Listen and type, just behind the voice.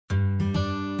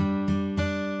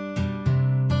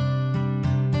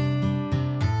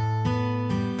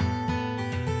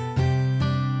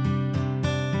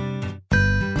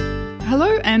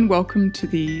Hello and welcome to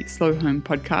the Slow Home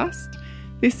podcast.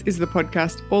 This is the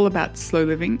podcast all about slow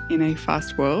living in a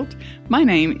fast world. My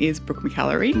name is Brooke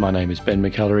McAllery. My name is Ben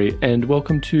McAllery, and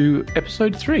welcome to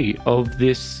episode 3 of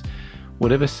this,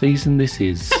 whatever season this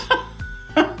is.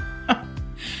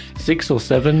 6 or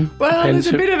 7. Well, there's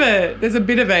a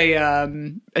bit of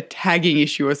a tagging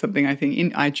issue or something. I think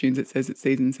in iTunes it says it's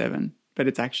season 7, but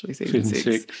it's actually season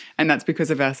 6, and that's because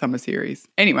of our summer series.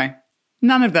 Anyway,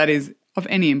 none of that is of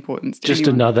any importance to Just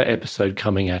anyone. another episode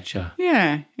coming at you.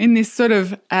 Yeah, in this sort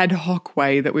of ad hoc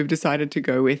way that we've decided to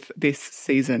go with this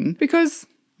season because,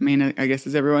 I guess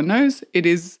as everyone knows, it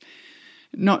is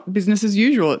not business as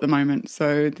usual at the moment.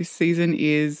 So this season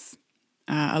is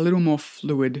a little more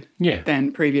fluid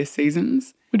than previous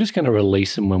seasons. We're just going to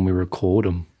release them when we record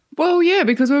them. Well, yeah,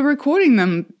 because we're recording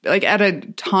them at a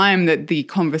time that the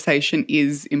conversation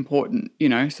is important,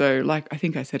 So I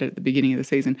think I said it at the beginning of the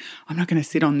season, I'm not going to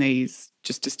sit on these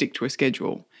just to stick to a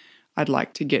schedule. I'd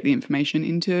like to get the information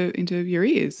into your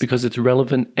ears. Because it's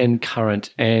relevant and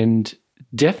current, and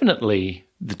definitely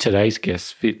today's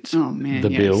guest fits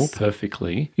the bill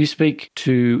perfectly. You speak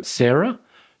to Sarah,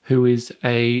 who is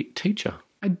a teacher.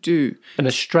 I do. An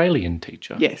Australian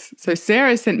teacher. Yes. So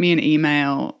Sarah sent me an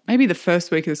email, maybe the first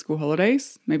week of the school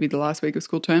holidays, maybe the last week of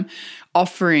school term,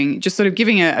 offering, just sort of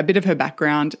giving a bit of her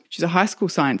background. She's a high school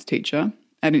science teacher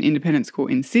at an independent school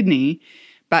in Sydney,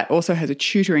 but also has a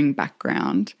tutoring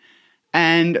background,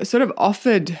 and sort of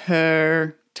offered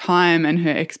her time and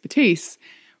her expertise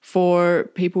for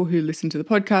people who listen to the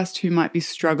podcast who might be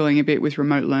struggling a bit with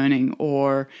remote learning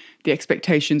or the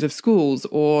expectations of schools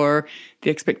or the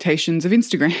expectations of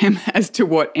Instagram as to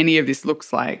what any of this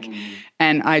looks like.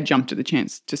 And I jumped at the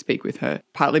chance to speak with her,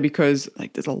 partly because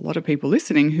there's a lot of people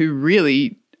listening who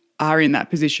really are in that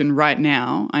position right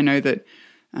now. I know that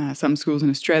some schools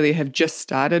in Australia have just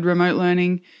started remote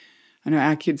learning. I know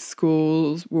our kids'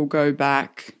 schools will go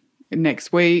back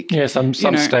next week. Yeah, some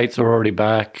states are already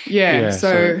back. Yeah,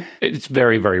 so it's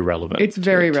very, very relevant. It's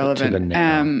very relevant. To the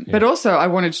now. But also I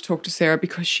wanted to talk to Sarah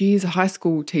because she's a high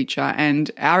school teacher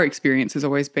and our experience has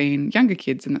always been younger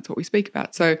kids, and that's what we speak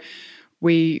about. So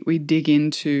we dig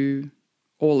into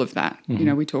all of that.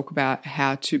 Mm-hmm. We talk about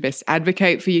how to best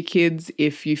advocate for your kids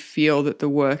if you feel that the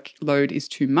workload is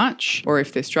too much or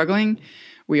if they're struggling.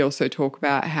 We also talk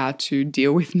about how to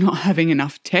deal with not having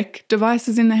enough tech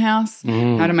devices in the house,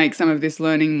 how to make some of this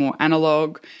learning more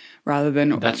analog rather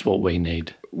than... That's what we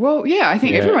need. Well, yeah, I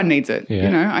think everyone needs it.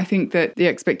 Yeah. I think that the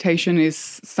expectation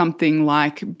is something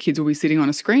like kids will be sitting on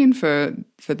a screen for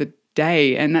the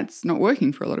day, and that's not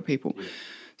working for a lot of people.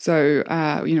 So,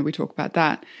 we talk about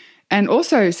that. And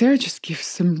also, Sarah just gives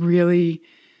some really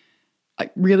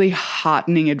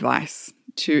heartening advice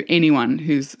to anyone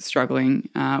who's struggling.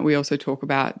 We also talk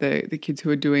about the kids who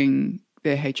are doing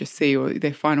their HSC or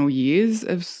their final years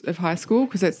of high school,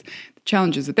 because that's the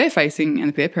challenges that they're facing,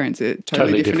 and their parents are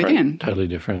totally different again. Totally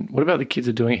different. What about the kids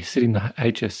who are sitting the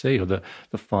HSC or the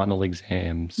final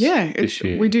exams? Yeah, this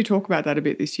year? We do talk about that a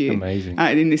bit this year. Amazing.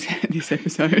 In this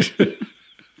episode.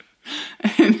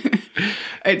 And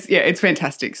it's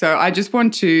fantastic. So I just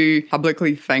want to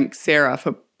publicly thank Sarah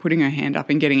for putting her hand up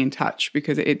and getting in touch,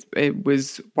 because it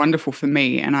was wonderful for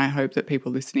me, and I hope that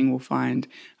people listening will find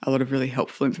a lot of really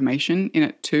helpful information in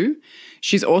it too.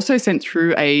 She's also sent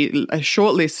through a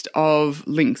short list of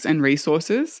links and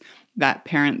resources that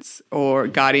parents or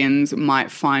guardians might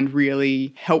find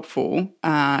really helpful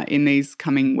in these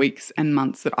coming weeks and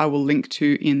months that I will link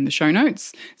to in the show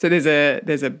notes. So there's a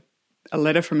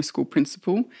letter from a school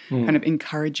principal kind of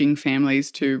encouraging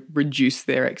families to reduce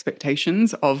their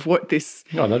expectations of what this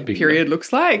period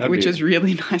looks like, which is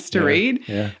really nice to read,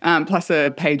 plus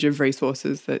a page of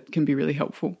resources that can be really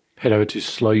helpful. Head over to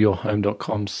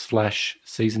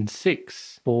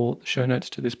slowyourhome.com/season6 for the show notes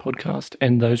to this podcast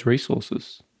and those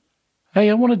resources. Hey,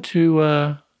 I wanted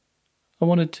to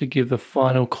give the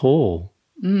final call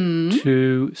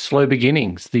to Slow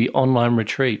Beginnings, the online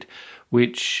retreat,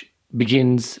 which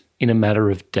begins in a matter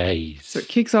of days. So it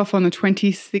kicks off on the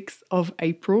 26th of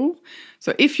April.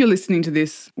 So if you're listening to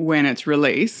this when it's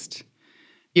released,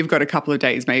 you've got a couple of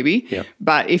days maybe. Yep.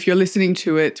 But if you're listening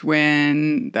to it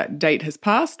when that date has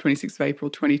passed, 26th of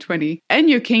April 2020, and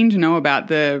you're keen to know about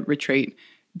the retreat,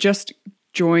 just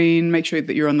make sure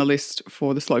that you're on the list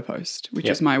for the Slow Post, which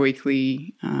is my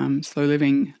weekly slow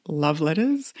living love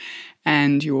letters.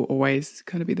 And you'll always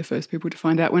kind of be the first people to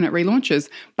find out when it relaunches.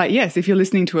 But yes, if you're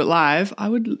listening to it live,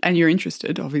 and you're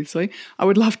interested, obviously, I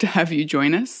would love to have you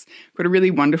join us. We've got a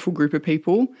really wonderful group of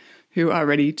people who are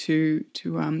ready to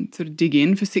sort of dig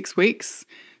in for 6 weeks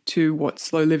to what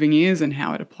slow living is and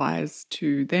how it applies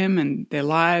to them and their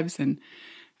lives. And,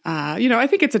 I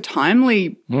think it's a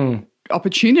timely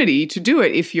opportunity to do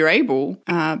it if you're able,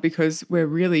 because we're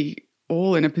really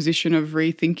all in a position of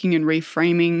rethinking and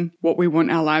reframing what we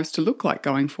want our lives to look like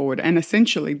going forward. And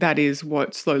essentially that is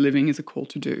what slow living is a call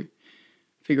to do.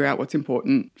 Figure out what's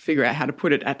important, figure out how to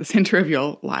put it at the center of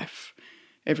your life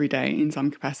every day in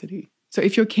some capacity. So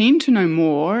if you're keen to know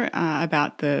more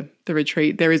about the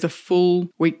retreat, there is a full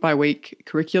week-by-week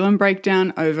curriculum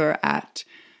breakdown over at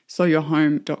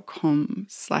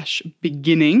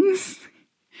slowyourhome.com/beginnings.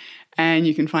 And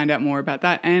you can find out more about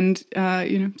that and,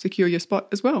 secure your spot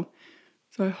as well.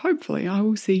 So hopefully I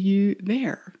will see you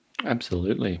there.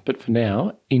 Absolutely. But for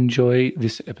now, enjoy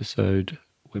this episode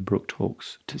where Brooke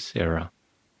talks to Sarah.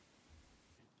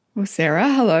 Well,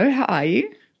 Sarah, hello. How are you?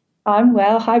 I'm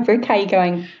well. Hi, Brooke. How are you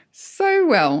going? So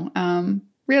well.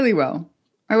 Really well.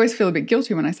 I always feel a bit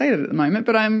guilty when I say that at the moment,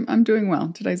 but I'm doing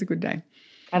well. Today's a good day.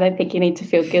 I don't think you need to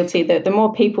feel guilty. The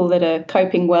more people that are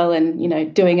coping well and,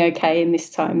 doing okay in this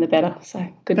time, the better. So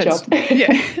good job.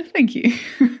 Yeah, thank you.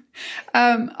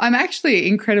 I'm actually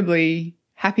incredibly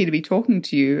happy to be talking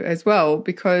to you as well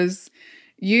because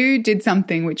you did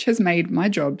something which has made my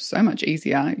job so much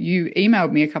easier. You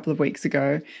emailed me a couple of weeks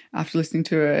ago after listening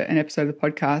to an episode of the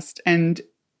podcast and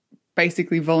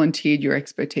basically volunteered your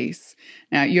expertise.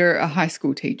 Now, you're a high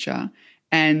school teacher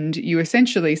and you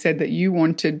essentially said that you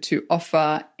wanted to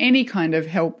offer any kind of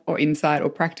help or insight or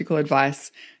practical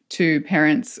advice to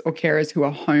parents or carers who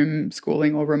are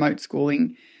homeschooling or remote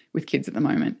schooling with kids at the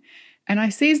moment. And I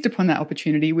seized upon that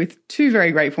opportunity with two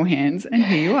very grateful hands, and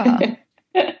here you are.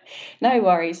 No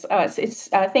worries.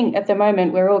 It's. I think at the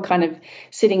moment we're all kind of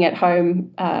sitting at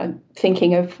home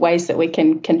thinking of ways that we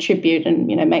can contribute and,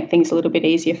 make things a little bit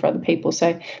easier for other people.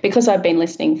 So because I've been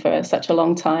listening for such a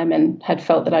long time and had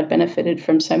felt that I'd benefited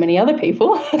from so many other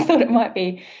people, I thought it might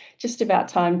be just about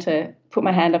time to put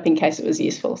my hand up in case it was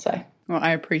useful. So. Well,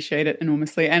 I appreciate it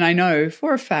enormously. And I know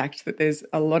for a fact that there's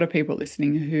a lot of people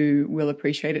listening who will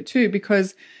appreciate it too,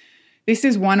 because this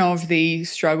is one of the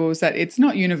struggles that it's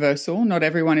not universal. Not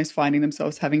everyone is finding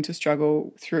themselves having to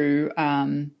struggle through,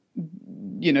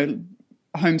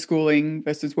 homeschooling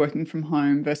versus working from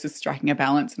home versus striking a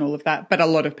balance and all of that. But a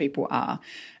lot of people are,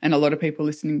 and a lot of people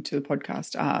listening to the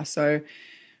podcast are. So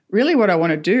really what I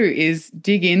want to do is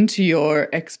dig into your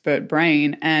expert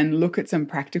brain and look at some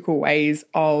practical ways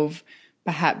of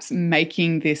perhaps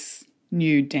making this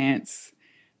new dance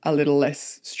a little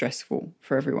less stressful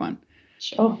for everyone.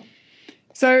 Sure.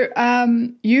 So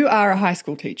you are a high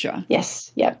school teacher.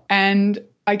 Yes, yep. And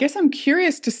I guess I'm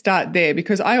curious to start there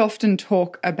because I often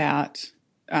talk about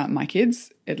my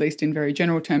kids, at least in very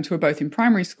general terms, who are both in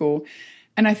primary school.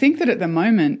 And I think that at the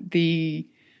moment, the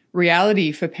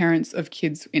reality for parents of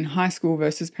kids in high school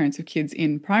versus parents of kids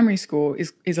in primary school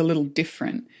is a little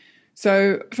different.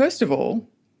 So first of all,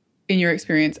 in your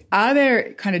experience, are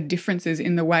there kind of differences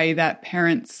in the way that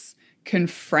parents can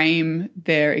frame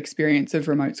their experience of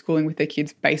remote schooling with their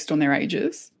kids based on their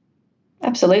ages?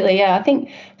 Absolutely, yeah. I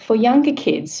think for younger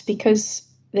kids, because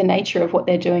the nature of what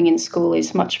they're doing in school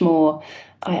is much more,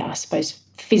 I suppose,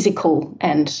 physical,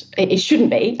 and it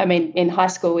shouldn't be. I mean, in high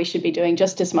school, we should be doing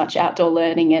just as much outdoor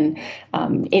learning and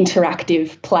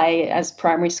interactive play as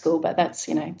primary school, but that's,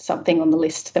 something on the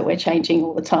list that we're changing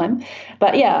all the time.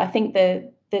 But yeah, I think the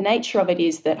nature of it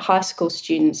is that high school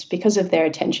students, because of their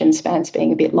attention spans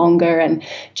being a bit longer and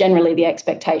generally the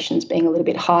expectations being a little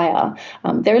bit higher,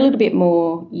 they're a little bit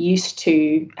more used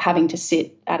to having to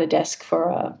sit at a desk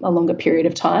for a longer period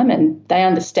of time, and they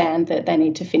understand that they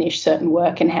need to finish certain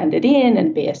work and hand it in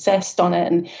and be assessed on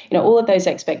it. And, all of those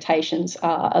expectations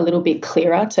are a little bit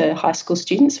clearer to high school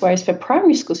students, whereas for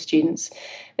primary school students,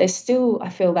 there's still, I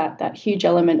feel, that huge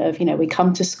element of, we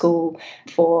come to school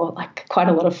for quite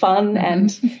a lot of fun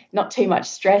and not too much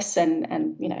stress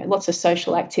and lots of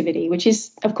social activity, which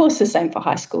is, of course, the same for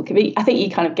high school. I think you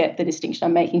kind of get the distinction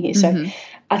I'm making here. So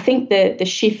I think the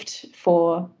shift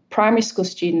for primary school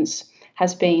students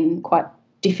has been quite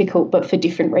difficult, but for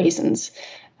different reasons.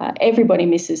 Everybody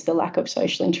misses the lack of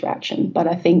social interaction, but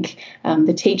I think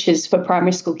the teachers for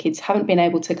primary school kids haven't been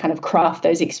able to kind of craft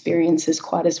those experiences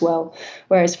quite as well.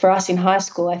 Whereas for us in high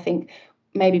school, I think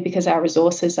maybe because our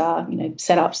resources are,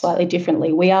 set up slightly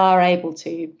differently, we are able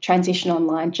to transition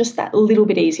online just that little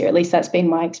bit easier. At least that's been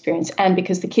my experience. And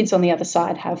because the kids on the other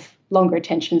side have longer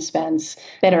attention spans,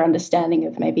 better understanding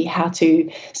of maybe how to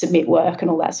submit work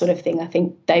and all that sort of thing, I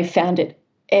think they've found it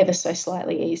ever so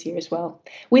slightly easier as well,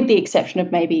 with the exception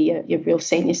of maybe your real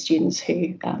senior students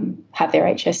who have their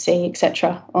HSC,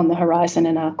 etc., on the horizon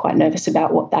and are quite nervous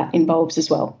about what that involves as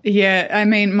well. Yeah, I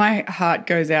mean, my heart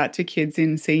goes out to kids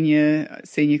in senior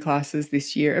classes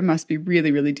this year. It must be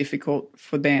really, really difficult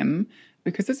for them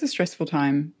because it's a stressful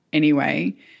time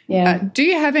anyway. Yeah. Do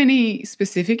you have any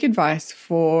specific advice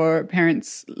for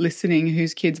parents listening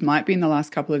whose kids might be in the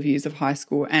last couple of years of high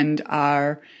school and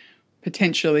are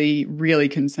potentially really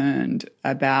concerned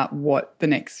about what the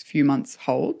next few months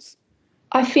holds?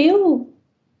 I feel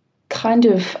kind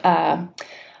of,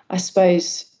 I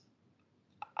suppose,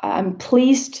 I'm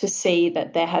pleased to see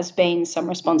that there has been some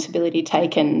responsibility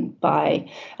taken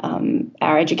by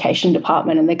our education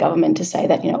department and the government to say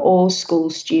that, all school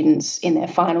students in their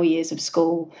final years of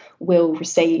school will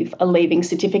receive a leaving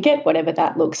certificate, whatever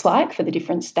that looks like for the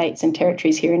different states and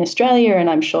territories here in Australia. And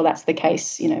I'm sure that's the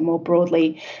case, more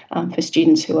broadly for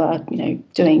students who are,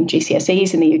 doing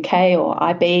GCSEs in the UK or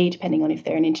IB, depending on if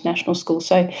they're an international school.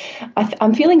 So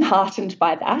I'm feeling heartened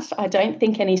by that. I don't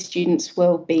think any students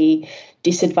will be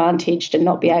disadvantaged and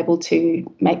not be able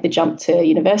to make the jump to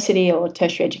university or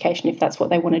tertiary education if that's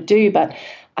what they want to do. But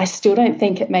I still don't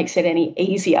think it makes it any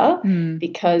easier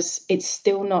because it's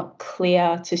still not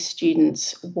clear to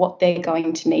students what they're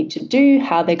going to need to do,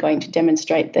 how they're going to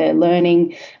demonstrate their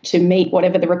learning to meet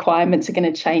whatever the requirements are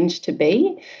going to change to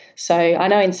be. So I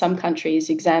know in some countries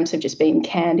exams have just been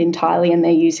canned entirely and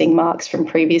they're using marks from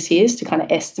previous years to kind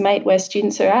of estimate where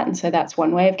students are at. And so that's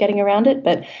one way of getting around it.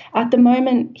 But at the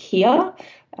moment here,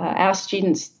 our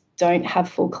students don't have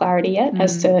full clarity yet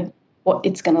as to what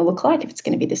it's going to look like, if it's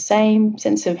going to be the same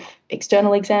sense of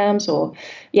external exams or,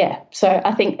 So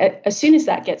I think as soon as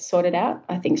that gets sorted out,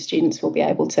 I think students will be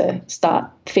able to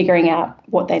start figuring out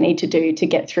what they need to do to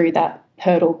get through that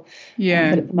hurdle. Yeah.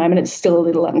 But at the moment, it's still a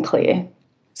little unclear.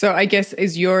 So I guess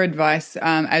is your advice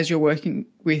as you're working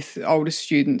with older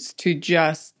students to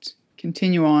just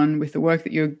continue on with the work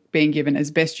that you're being given as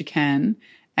best you can,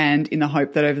 and in the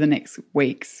hope that over the next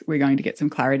weeks we're going to get some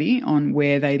clarity on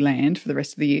where they land for the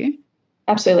rest of the year?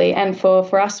 Absolutely. And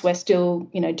for us, we're still,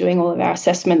 doing all of our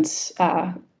assessments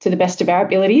to the best of our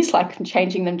abilities, like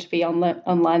changing them to be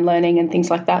online learning and things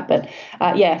like that. But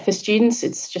for students,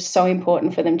 it's just so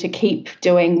important for them to keep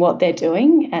doing what they're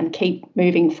doing and keep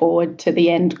moving forward to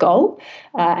the end goal.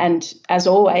 And as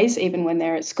always, even when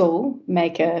they're at school,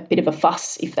 make a bit of a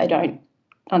fuss if they don't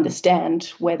understand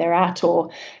where they're at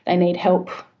or they need help.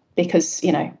 Because,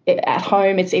 at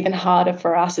home, it's even harder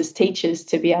for us as teachers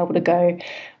to be able to go,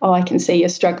 oh, I can see you're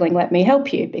struggling, let me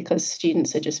help you, because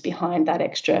students are just behind that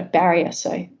extra barrier.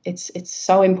 So it's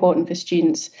so important for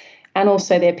students and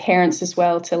also their parents as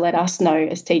well to let us know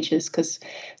as teachers, because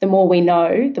the more we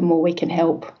know, the more we can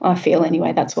help. I feel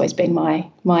anyway, that's always been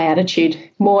my attitude.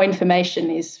 More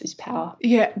information is power.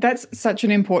 Yeah, that's such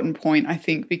an important point, I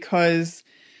think, because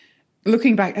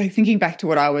thinking back to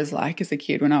what I was like as a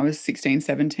kid when I was 16,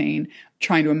 17,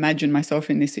 trying to imagine myself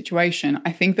in this situation,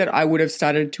 I think that I would have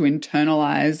started to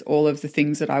internalize all of the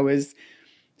things that I was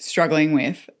struggling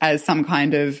with as some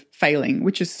kind of failing,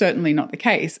 which is certainly not the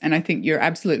case. And I think you're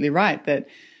absolutely right that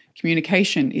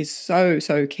communication is so,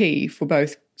 so key for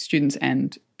both students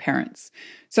and parents.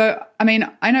 So, I mean,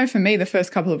 I know for me, the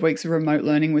first couple of weeks of remote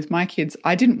learning with my kids,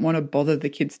 I didn't want to bother the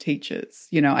kids' teachers.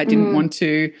 I didn't want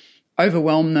to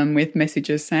overwhelm them with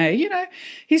messages saying,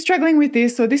 he's struggling with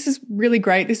this, or this is really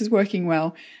great, this is working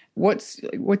well. What's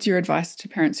your advice to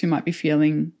parents who might be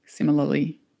feeling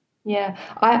similarly? Yeah,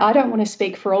 I don't want to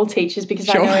speak for all teachers because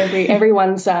Sure. I know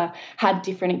everyone's had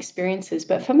different experiences.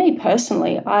 But for me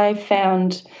personally, I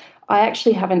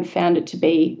actually haven't found it to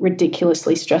be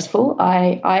ridiculously stressful.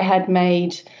 I had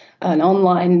made an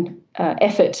online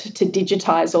effort to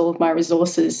digitize all of my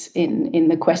resources in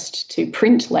the quest to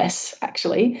print less,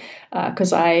 actually,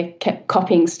 because I kept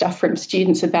copying stuff from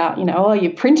students about, oh, you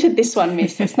printed this one,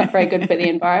 miss, that's not very good for the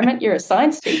environment. You're a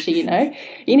science teacher,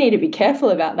 you need to be careful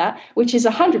about that, which is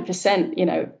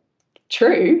 100%,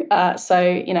 true. So,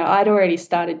 I'd already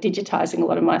started digitizing a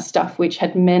lot of my stuff, which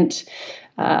had meant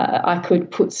I could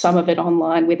put some of it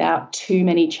online without too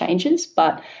many changes.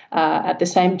 But at the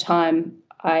same time,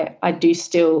 I do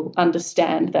still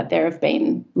understand that there have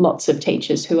been lots of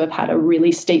teachers who have had a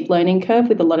really steep learning curve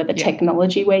with a lot of the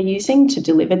technology we're using to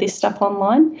deliver this stuff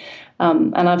online.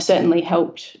 And I've certainly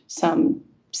helped some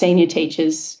senior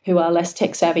teachers who are less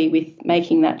tech savvy with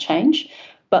making that change.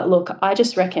 But look, I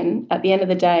just reckon at the end of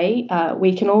the day,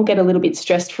 we can all get a little bit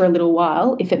stressed for a little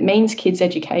while. If it means kids'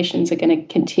 educations are going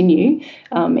to continue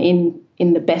in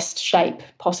the best shape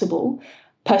possible,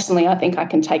 personally, I think I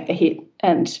can take the hit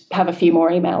and have a few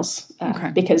more emails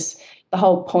because the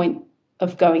whole point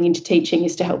of going into teaching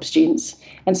is to help students.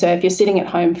 And so if you're sitting at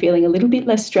home feeling a little bit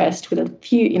less stressed with a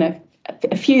few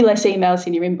less emails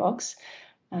in your inbox,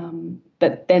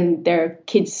 but then there are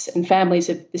kids and families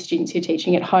of the students you're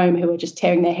teaching at home who are just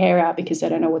tearing their hair out because they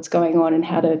don't know what's going on and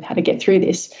how to get through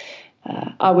this,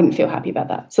 I wouldn't feel happy about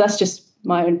that. So that's just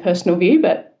my own personal view,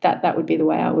 but that would be the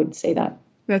way I would see that.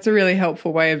 That's a really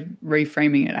helpful way of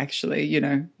reframing it, actually.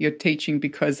 You're teaching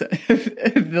because of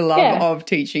the love of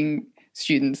teaching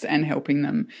students and helping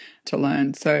them to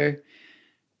learn. So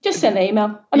just send an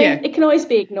email. I mean, it can always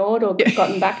be ignored or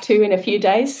gotten back to in a few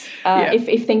days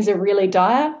if things are really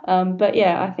dire. But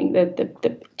I think that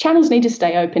the channels need to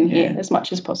stay open here as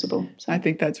much as possible. So. I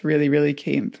think that's really, really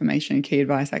key information and key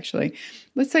advice, actually.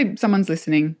 Let's say someone's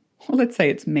listening. Well, let's say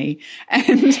it's me.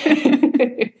 And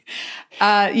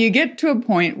you get to a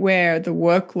point where the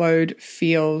workload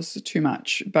feels too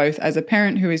much, both as a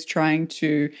parent who is trying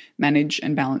to manage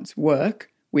and balance work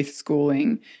with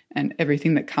schooling and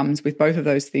everything that comes with both of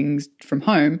those things from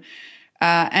home.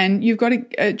 And you've got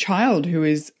a child who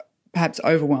is perhaps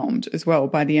overwhelmed as well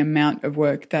by the amount of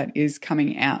work that is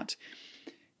coming out.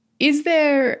 Is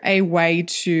there a way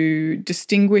to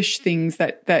distinguish things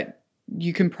that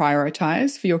you can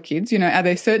prioritize for your kids? Are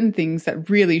there certain things that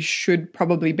really should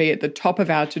probably be at the top of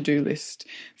our to-do list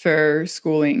for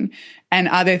schooling? And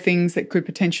are there things that could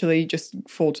potentially just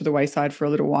fall to the wayside for a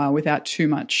little while without too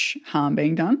much harm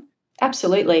being done?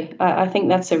 Absolutely. I think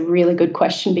that's a really good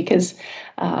question because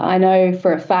I know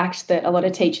for a fact that a lot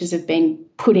of teachers have been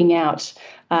putting out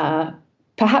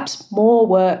perhaps more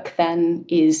work than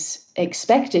is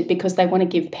expected because they want to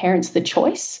give parents the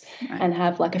choice and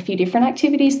have like a few different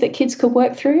activities that kids could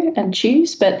work through and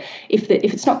choose. But if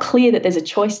it's not clear that there's a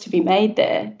choice to be made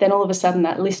there, then all of a sudden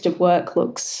that list of work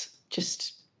looks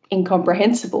just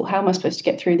incomprehensible. How am I supposed to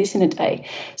get through this in a day?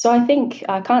 So I think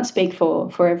I can't speak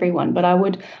for everyone, but I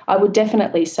would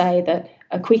definitely say that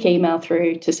a quick email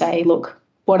through to say, look,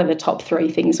 what are the top 3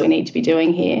 things we need to be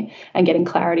doing here, and getting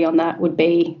clarity on that would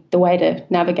be the way to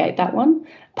navigate that one.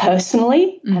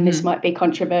 Personally, and this might be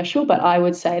controversial, but I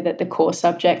would say that the core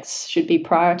subjects should be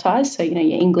prioritised. So, your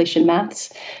English and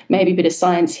maths, maybe a bit of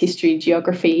science, history,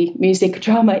 geography, music,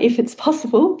 drama, if it's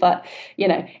possible. But,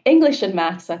 English and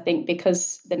maths, I think,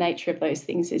 because the nature of those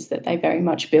things is that they very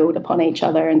much build upon each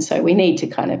other. And so we need to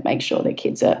kind of make sure that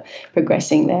kids are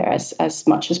progressing there as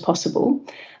much as possible.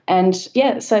 And,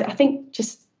 so I think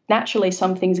just naturally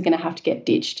some things are going to have to get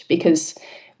ditched because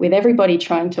with everybody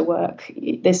trying to work,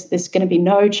 there's going to be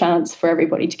no chance for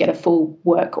everybody to get a full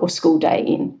work or school day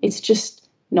in. It's just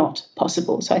not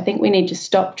possible. So I think we need to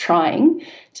stop trying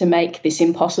to make this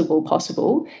impossible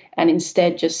possible and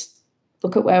instead just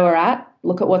look at where we're at,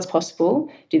 look at what's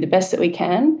possible, do the best that we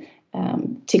can,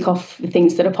 tick off the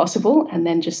things that are possible, and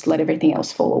then just let everything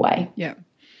else fall away. Yeah.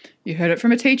 You heard it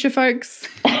from a teacher, folks.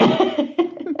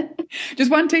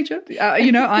 Just one teacher. I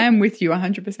am with you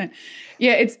 100%.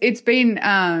 Yeah, it's been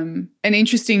an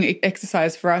interesting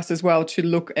exercise for us as well to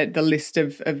look at the list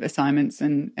of assignments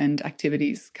and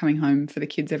activities coming home for the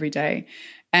kids every day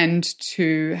and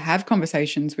to have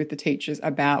conversations with the teachers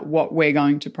about what we're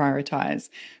going to prioritise,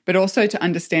 but also to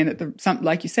understand that,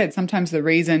 like you said, sometimes the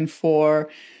reason for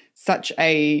such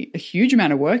a huge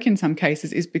amount of work in some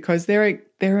cases is because there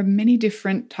are many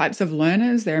different types of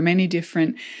learners, there are many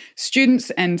different students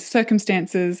and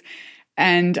circumstances,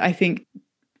 and I think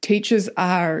teachers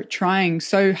are trying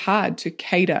so hard to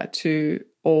cater to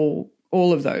all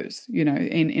of those,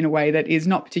 in a way that is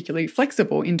not particularly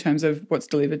flexible in terms of what's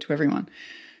delivered to everyone.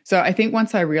 So I think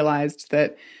once I realised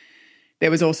that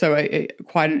there was also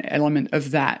quite an element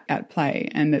of that at play,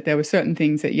 and that there were certain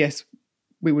things that, yes,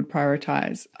 we would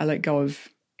prioritise, I let go of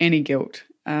any guilt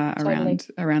around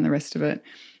the rest of it.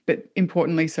 But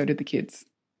importantly, so did the kids.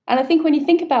 And I think when you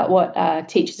think about what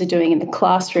teachers are doing in the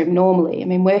classroom normally, I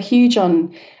mean, we're huge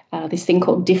on this thing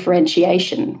called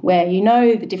differentiation, where you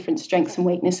know the different strengths and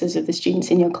weaknesses of the students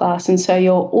in your class. And so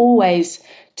you're always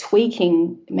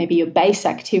tweaking maybe your base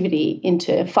activity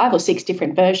into 5 or 6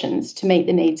 different versions to meet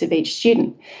the needs of each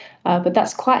student. But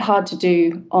that's quite hard to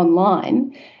do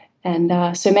online.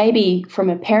 And so maybe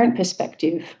from a parent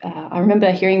perspective, I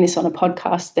remember hearing this on a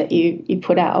podcast that you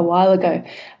put out a while ago.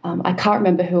 I can't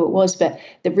remember who it was, but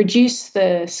the reduce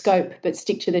the scope but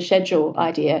stick to the schedule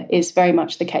idea is very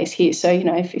much the case here. So,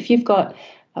 if you've got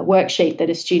a worksheet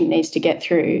that a student needs to get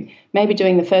through, maybe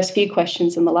doing the first few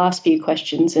questions and the last few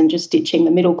questions and just ditching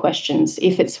the middle questions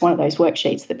if it's one of those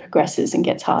worksheets that progresses and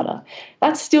gets harder.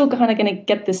 That's still kind of going to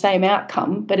get the same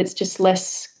outcome, but it's just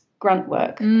less grunt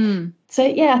work. So,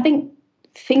 I think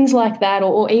things like that,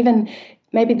 or even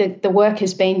maybe the work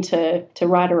has been to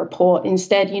write a report.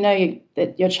 Instead,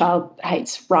 that your child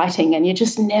hates writing and you're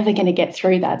just never going to get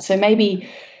through that. So maybe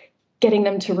getting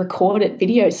them to record it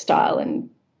video style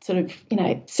and sort of,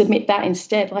 submit that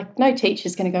instead. Like no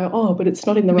teacher's going to go, oh, but it's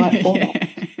not in the right format.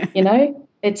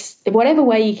 It's whatever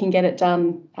way you can get it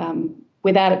done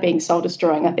without it being soul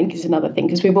destroying, I think is another thing,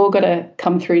 because we've all got to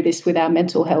come through this with our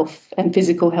mental health and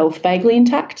physical health vaguely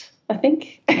intact, I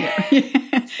think.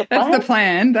 Yeah. That's the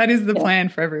plan. That is the plan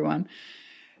for everyone.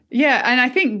 Yeah. And I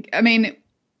think, I mean,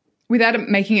 without it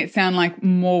making it sound like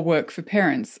more work for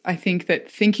parents, I think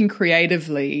that thinking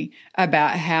creatively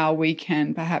about how we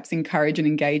can perhaps encourage and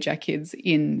engage our kids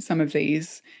in some of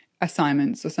these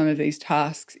assignments or some of these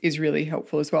tasks is really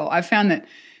helpful as well. I've found that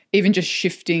even just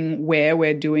shifting where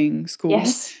we're doing school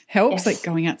helps, like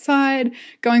going outside,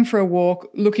 going for a walk,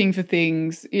 looking for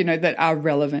things, you know, that are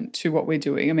relevant to what we're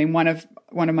doing. I mean, one of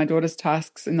my daughter's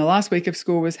tasks in the last week of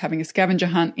school was having a scavenger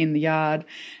hunt in the yard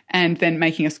and then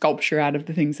making a sculpture out of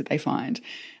the things that they find.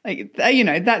 Like, you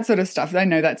know, that sort of stuff. I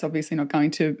know that's obviously not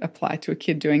going to apply to a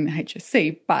kid doing the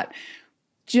HSC, but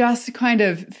just kind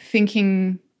of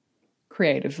thinking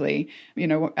creatively. You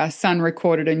know, our son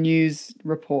recorded a news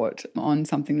report on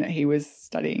something that he was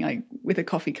studying, like with a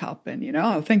coffee cup, and, you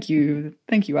know, oh, thank you,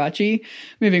 Archie.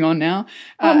 Moving on now.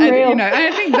 And, you know,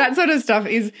 I think that sort of stuff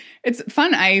it's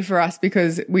fun, for us,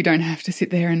 because we don't have to sit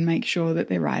there and make sure that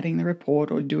they're writing the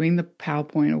report or doing the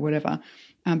PowerPoint or whatever.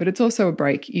 But it's also a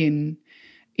break in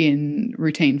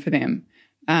routine for them.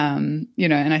 You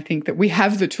know, and I think that we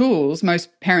have the tools,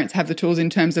 most parents have the tools in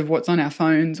terms of what's on our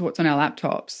phones, what's on our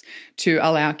laptops, to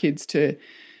allow kids to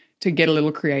get a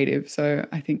little creative. So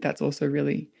I think that's also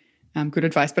really good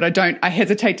advice. But I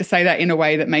hesitate to say that in a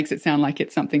way that makes it sound like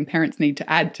it's something parents need to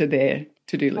add to their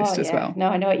to-do list as well. No,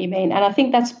 I know what you mean. And I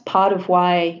think that's part of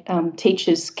why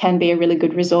teachers can be a really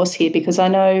good resource here, because I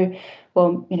know,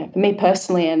 well, you know, for me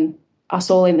personally and us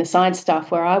all in the science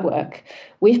stuff where I work,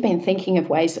 we've been thinking of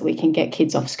ways that we can get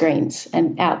kids off screens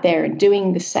and out there and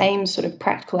doing the same sort of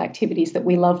practical activities that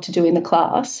we love to do in the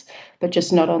class, but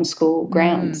just not on school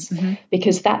grounds,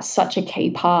 because that's such a key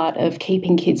part of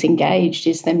keeping kids engaged,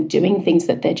 is them doing things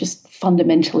that they're just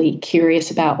fundamentally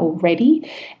curious about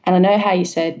already. And I know how you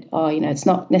said, oh, you know, it's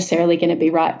not necessarily going to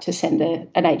be right to send an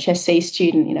HSC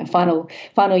student, you know,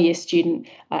 final year student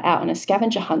out on a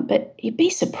scavenger hunt, but you'd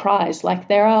be surprised. Like,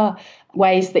 there are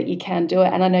ways that you can do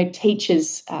it. And I know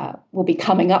teachers will be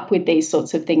coming up with these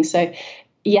sorts of things. So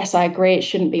yes, I agree, it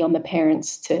shouldn't be on the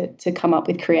parents to come up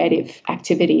with creative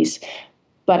activities.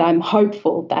 But I'm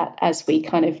hopeful that as we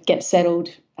kind of get settled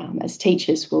as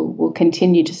teachers, we'll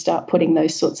continue to start putting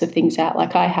those sorts of things out.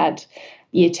 Like, I had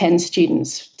Year 10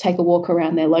 students take a walk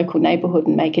around their local neighbourhood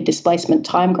and make a displacement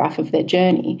time graph of their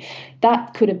journey.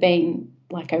 That could have been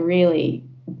like a really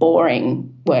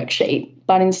boring worksheet.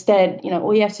 But instead, you know,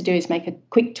 all you have to do is make a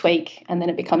quick tweak, and then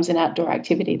it becomes an outdoor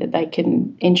activity that they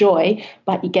can enjoy,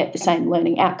 but you get the same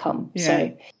learning outcome. Yeah.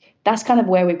 So that's kind of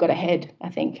where we've got to head, I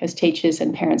think, as teachers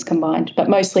and parents combined. But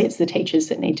mostly it's the teachers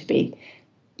that need to be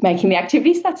making the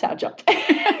activities. That's our job.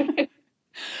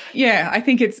 Yeah, I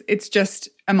think it's just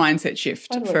a mindset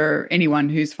shift for anyone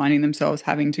who's finding themselves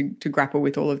having to grapple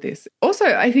with all of this. Also,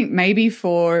 I think maybe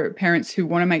for parents who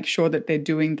want to make sure that they're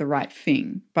doing the right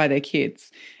thing by their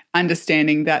kids,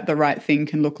 understanding that the right thing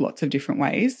can look lots of different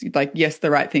ways. Like, yes,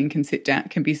 the right thing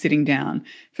can be sitting down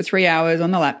for 3 hours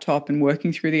on the laptop and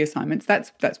working through the assignments.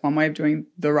 That's one way of doing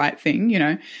the right thing, you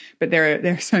know. But there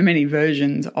are so many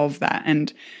versions of that,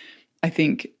 and I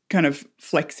think kind of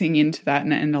flexing into that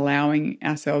and allowing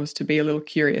ourselves to be a little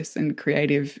curious and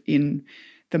creative in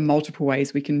the multiple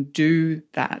ways we can do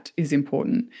that is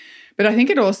important. But I think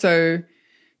it also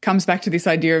comes back to this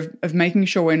idea of making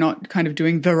sure we're not kind of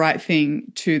doing the right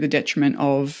thing to the detriment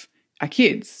of our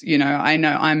kids. You know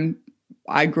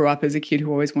I grew up as a kid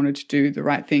who always wanted to do the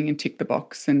right thing and tick the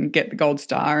box and get the gold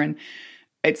star. And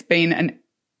it's been an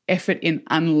effort in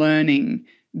unlearning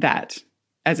that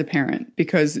as a parent,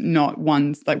 because not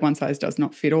one size does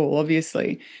not fit all,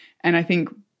 obviously. And I think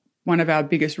one of our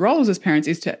biggest roles as parents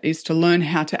is to learn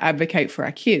how to advocate for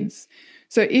our kids.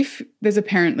 So if there's a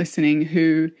parent listening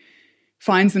who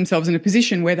finds themselves in a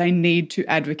position where they need to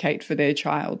advocate for their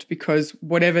child because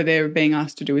whatever they're being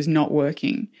asked to do is not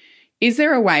working, is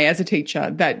there a way as a teacher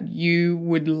that you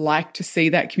would like to see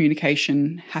that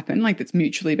communication happen, like that's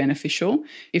mutually beneficial?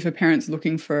 If a parent's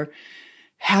looking for,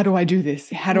 how do I do this?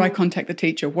 How do I contact the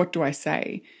teacher? What do I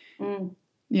say?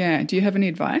 Yeah. Do you have any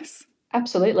advice?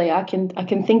 Absolutely. I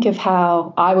can think of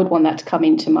how I would want that to come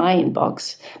into my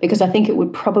inbox, because I think it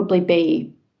would probably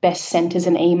be best sent as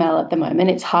an email at the moment.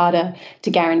 It's harder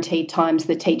to guarantee times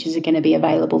the teachers are going to be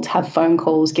available to have phone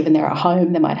calls, given they're at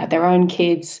home. They might have their own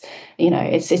kids. You know,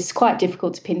 it's quite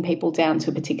difficult to pin people down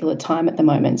to a particular time at the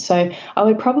moment. So I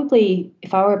would probably,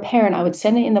 if I were a parent, I would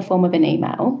send it in the form of an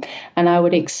email, and I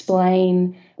would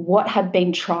explain what had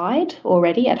been tried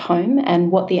already at home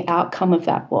and what the outcome of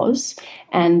that was,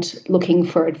 and looking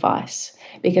for advice.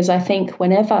 Because I think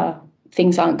whenever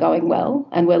things aren't going well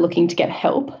and we're looking to get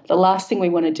help, the last thing we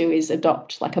want to do is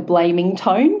adopt like a blaming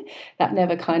tone. That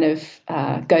never kind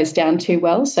of goes down too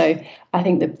well. So I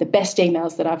think that the best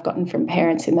emails that I've gotten from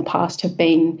parents in the past have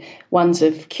been ones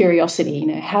of curiosity.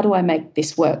 How do I make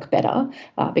this work better?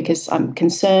 Because I'm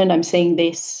concerned, I'm seeing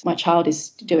this, my child is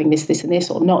doing this, this and this,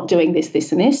 or not doing this,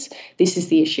 this and this. This is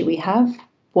the issue we have.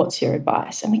 What's your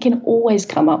advice? And we can always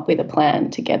come up with a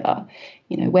plan together,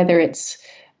 whether it's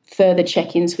further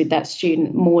check-ins with that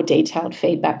student, more detailed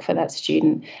feedback for that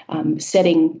student,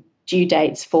 setting due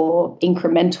dates for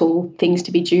incremental things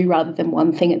to be due rather than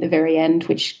one thing at the very end,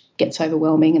 which gets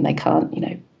overwhelming and they can't,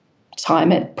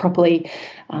 time it properly.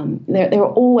 There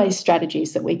are always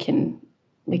strategies that we can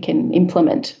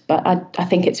implement, but I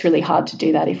think it's really hard to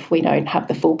do that if we don't have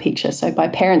the full picture. So by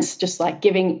parents just like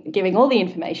giving all the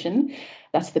information,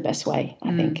 that's the best way,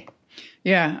 I think.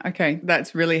 Yeah, okay,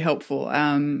 that's really helpful.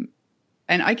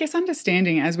 And I guess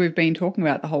understanding, as we've been talking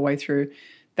about the whole way through,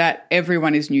 that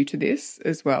everyone is new to this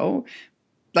as well.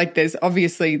 Like there's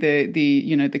obviously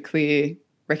the clear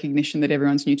recognition that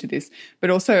everyone's new to this, but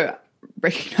also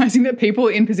recognizing that people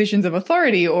in positions of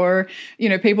authority or,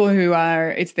 people who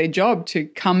it's their job to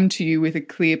come to you with a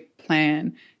clear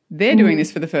plan, they're doing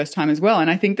this for the first time as well. And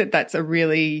I think that that's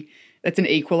an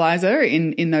equalizer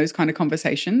in those kind of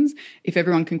conversations. If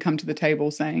everyone can come to the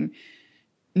table saying,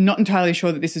 not entirely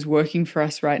sure that this is working for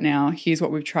us right now. Here's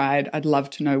what we've tried. I'd love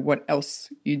to know what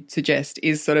else you'd suggest,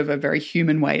 is sort of a very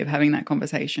human way of having that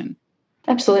conversation.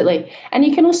 Absolutely. And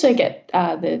you can also get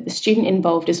the student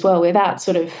involved as well without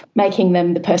sort of making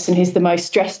them the person who's the most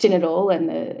stressed in it all.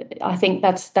 And I think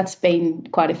that's been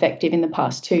quite effective in the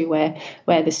past too,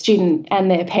 where the student and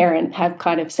their parent have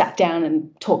kind of sat down and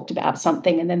talked about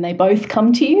something and then they both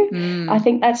come to you. I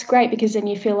think that's great because then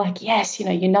you feel like, yes,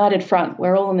 united front,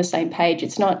 we're all on the same page.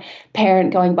 It's not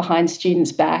parent going behind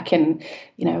student's back and,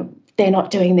 they're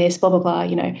not doing this, blah, blah, blah.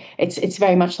 It's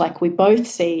very much like we both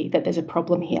see that there's a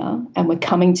problem here and we're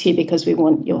coming to you because we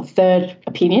want your third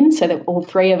opinion so that all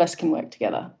three of us can work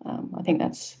together. I think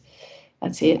that's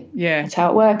it. Yeah. That's how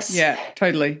it works. Yeah,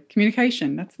 totally.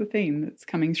 Communication, that's the theme that's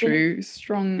coming through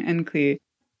strong and clear.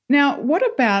 Now, what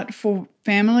about for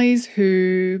families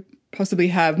who possibly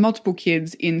have multiple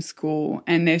kids in school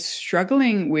and they're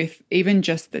struggling with even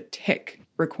just the tech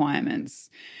requirements?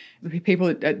 The people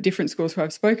at different schools who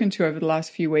I've spoken to over the last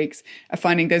few weeks are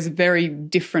finding there's very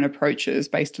different approaches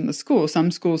based on the school. Some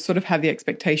schools sort of have the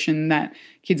expectation that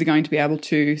kids are going to be able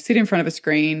to sit in front of a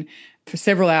screen for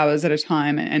several hours at a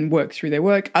time and work through their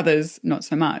work, others not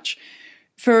so much.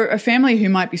 For a family who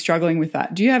might be struggling with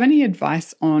that, do you have any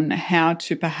advice on how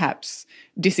to perhaps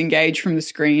disengage from the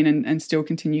screen and still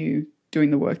continue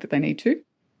doing the work that they need to?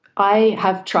 I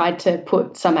have tried to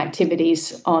put some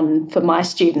activities on for my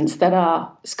students that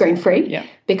are screen-free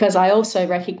because I also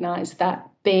recognise that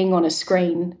being on a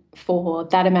screen for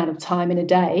that amount of time in a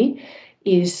day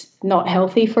is not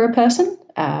healthy for a person.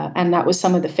 And that was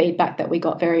some of the feedback that we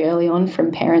got very early on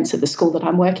from parents at the school that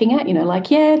I'm working at,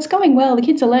 it's going well, the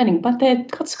kids are learning, but they've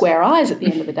got square eyes at the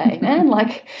end of the day, man.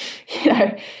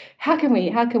 How can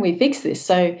we fix this?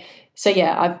 So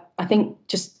yeah, I think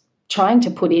just trying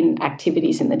to put in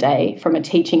activities in the day from a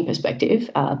teaching perspective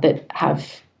that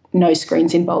have no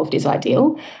screens involved is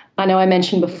ideal. I know I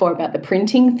mentioned before about the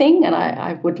printing thing, and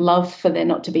I would love for there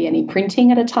not to be any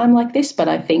printing at a time like this, but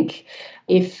I think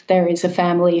if there is a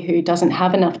family who doesn't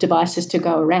have enough devices to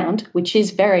go around, which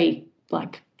is very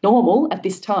normal at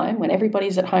this time when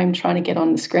everybody's at home trying to get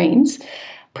on the screens,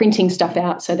 printing stuff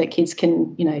out so that kids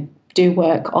can, do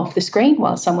work off the screen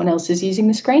while someone else is using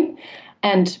the screen,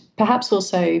 and perhaps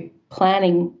also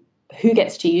planning who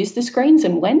gets to use the screens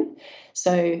and when.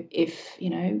 So if,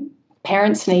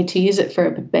 parents need to use it for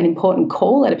an important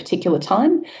call at a particular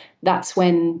time, that's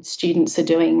when students are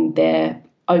doing their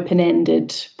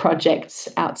open-ended projects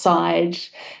outside.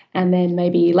 And then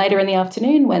maybe later in the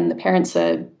afternoon when the parents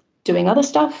are doing other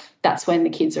stuff, that's when the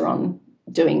kids are on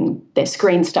doing their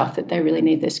screen stuff that they really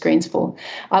need their screens for.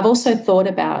 I've also thought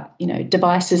about,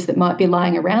 devices that might be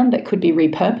lying around that could be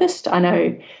repurposed. I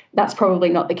know that's probably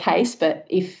not the case, but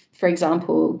if, for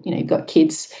example, you've got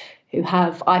kids who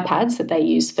have iPads that they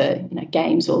use for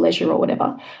games or leisure or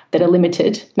whatever that are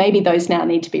limited, maybe those now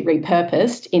need to be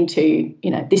repurposed into,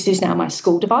 this is now my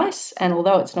school device. And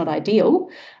although it's not ideal,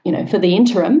 for the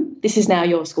interim, this is now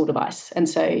your school device. And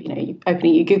so, you're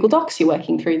opening your Google Docs, you're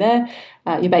working through there.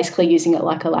 You're basically using it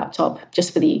like a laptop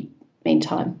just for the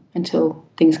meantime until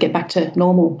things get back to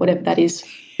normal, whatever that is.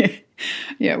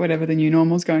 Yeah, whatever the new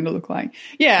normal is going to look like.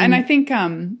 Yeah, and I think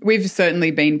we've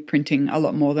certainly been printing a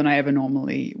lot more than I ever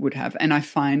normally would have. And I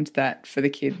find that for the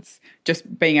kids,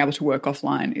 just being able to work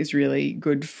offline is really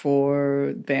good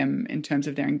for them in terms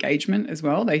of their engagement as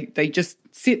well. They just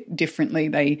sit differently.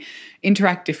 They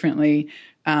interact differently.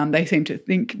 They seem to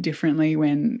think differently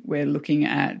when we're looking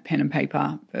at pen and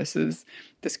paper versus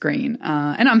the screen.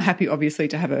 And I'm happy, obviously,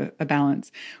 to have a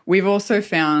balance. We've also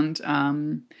found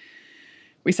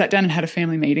we sat down and had a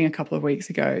family meeting a couple of weeks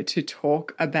ago to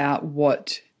talk about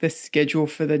what the schedule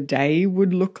for the day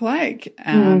would look like,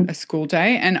 a school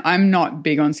day. And I'm not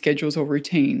big on schedules or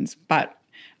routines, but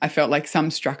I felt like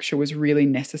some structure was really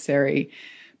necessary,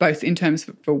 both in terms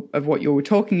of what you were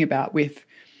talking about with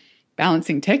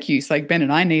balancing tech use. Like Ben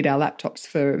and I need our laptops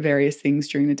for various things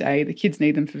during the day. The kids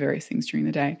need them for various things during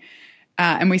the day.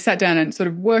 And we sat down and sort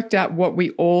of worked out what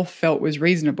we all felt was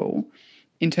reasonable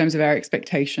in terms of our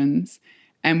expectations.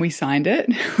 And we signed it.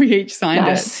 We each signed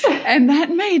it. And that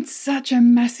made such a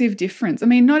massive difference. I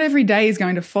mean, not every day is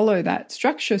going to follow that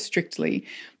structure strictly,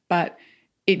 but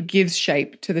it gives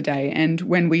shape to the day. And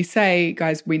when we say,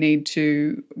 guys, we need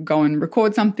to go and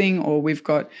record something or we've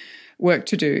got work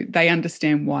to do, they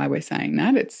understand why we're saying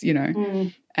that. It's,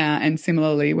 and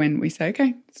similarly when we say,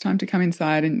 okay, it's time to come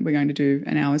inside and we're going to do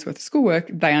an hour's worth of schoolwork,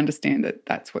 they understand that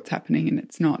that's what's happening and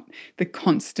it's not the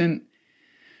constant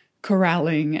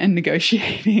corralling and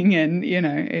negotiating and,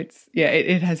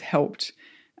 it has helped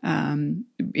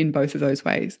in both of those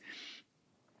ways.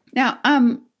 Now,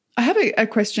 I have a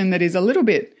question that is a little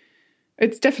bit,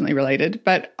 it's definitely related,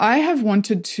 but I have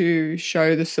wanted to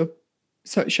show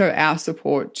our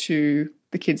support to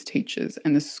the kids' teachers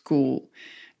and the school.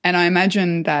 And I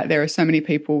imagine that there are so many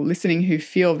people listening who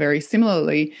feel very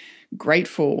similarly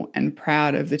grateful and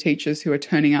proud of the teachers who are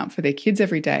turning up for their kids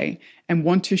every day and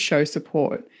want to show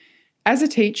support. As a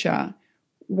teacher,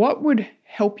 what would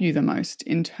help you the most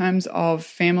in terms of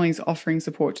families offering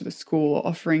support to the school or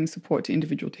offering support to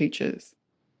individual teachers?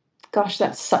 Gosh,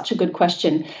 that's such a good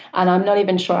question. And I'm not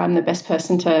even sure I'm the best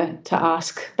person to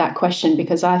ask that question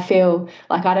because I feel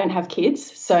like I don't have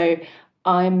kids. So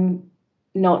I'm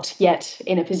not yet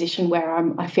in a position where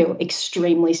I feel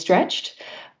extremely stretched.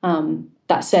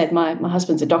 That said, my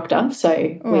husband's a doctor, so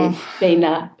we've been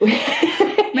man.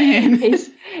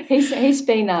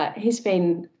 he's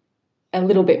been a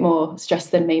little bit more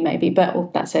stressed than me maybe,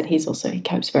 but that said, he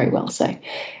copes very well, so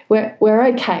we're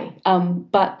okay.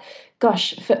 But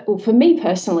gosh, for me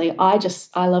personally,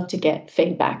 I love to get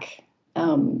feedback,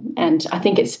 and I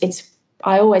think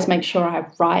I always make sure I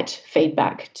write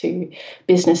feedback to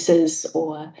businesses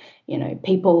or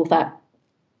people that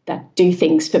do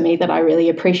things for me that I really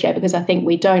appreciate, because I think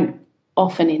we don't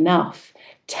often enough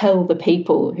tell the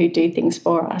people who do things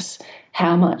for us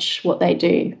how much what they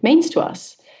do means to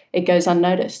us. It goes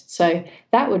unnoticed. So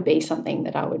that would be something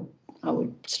that I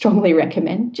would strongly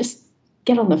recommend. Just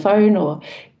get on the phone or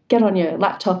get on your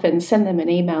laptop and send them an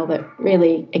email that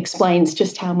really explains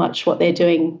just how much what they're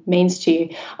doing means to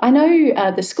you. I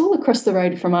know the school across the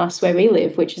road from us where we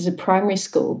live, which is a primary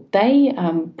school, they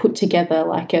put together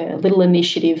like a little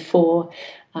initiative for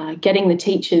getting the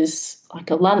teachers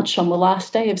like a lunch on the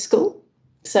last day of school.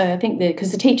 So I think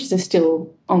because the teachers are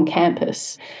still on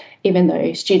campus, even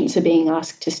though students are being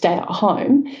asked to stay at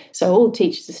home. So all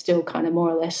teachers are still kind of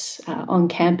more or less on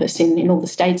campus in all the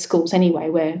state schools anyway,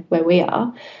 where we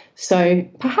are. So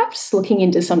perhaps looking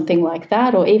into something like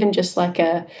that, or even just like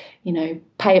a,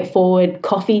 pay it forward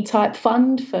coffee type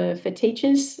fund for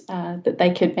teachers that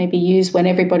they could maybe use when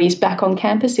everybody's back on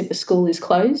campus if the school is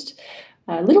closed.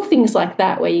 Little things like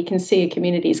that where you can see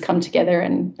communities come together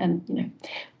and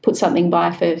put something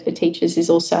by for teachers is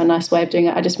also a nice way of doing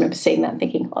it. I just remember seeing that and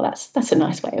thinking, oh, that's a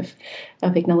nice way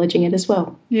of acknowledging it as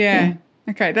well. Yeah.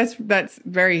 Okay, that's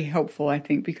very helpful, I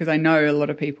think, because I know a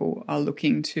lot of people are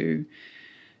looking to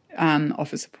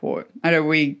offer support. I know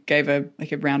we gave a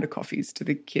round of coffees to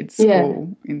the kids'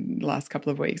 school in the last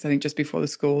couple of weeks, I think just before the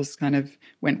schools kind of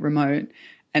went remote.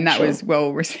 And that was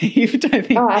well received, I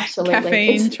think. Oh, absolutely.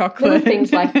 Caffeine, chocolate.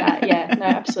 Things like that, yeah. No,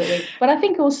 absolutely. But I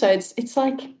think also it's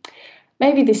like,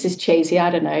 maybe this is cheesy, I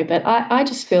don't know, but I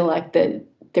just feel like the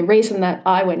reason that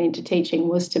I went into teaching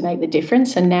was to make the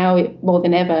difference. And now more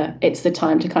than ever, it's the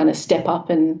time to kind of step up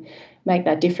and make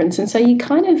that difference. And so you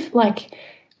kind of like,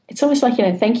 it's almost like,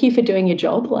 thank you for doing your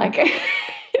job. Like, you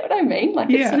know what I mean? Like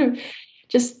it's sort of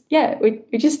just, we're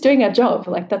just doing our job.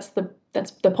 Like that's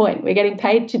the point. We're getting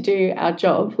paid to do our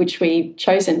job, which we've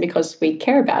chosen because we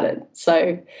care about it.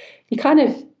 So you kind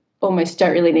of almost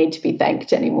don't really need to be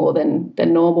thanked any more than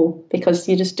normal because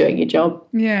you're just doing your job.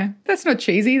 Yeah, that's not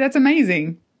cheesy. That's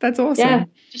amazing. That's awesome. Yeah,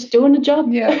 just doing a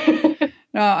job. Yeah.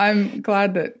 No, I'm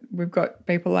glad that we've got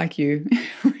people like you,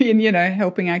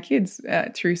 helping our kids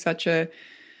through such a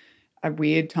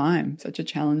weird time, such a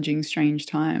challenging, strange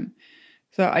time.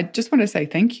 So I just want to say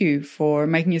thank you for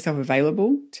making yourself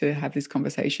available to have this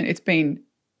conversation. It's been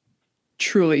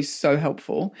truly so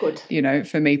helpful. Good.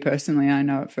 For me personally, I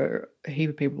know it for a heap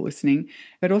of people listening,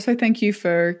 but also thank you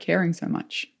for caring so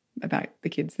much about the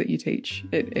kids that you teach.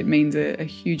 It means a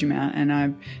huge amount, and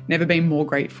I've never been more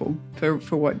grateful for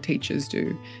what teachers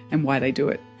do and why they do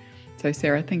it. So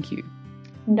Sarah, thank you.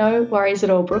 No worries at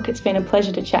all, Brooke. It's been a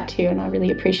pleasure to chat to you, and I really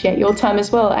appreciate your time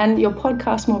as well, and your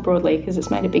podcast more broadly, because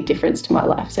it's made a big difference to my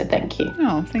life. So thank you.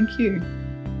 Oh, thank you.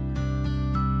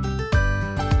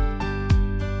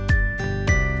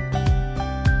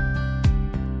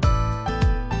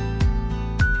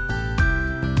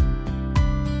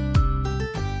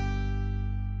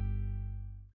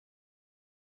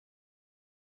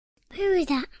 Who is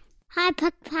that? Hi,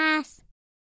 podcast.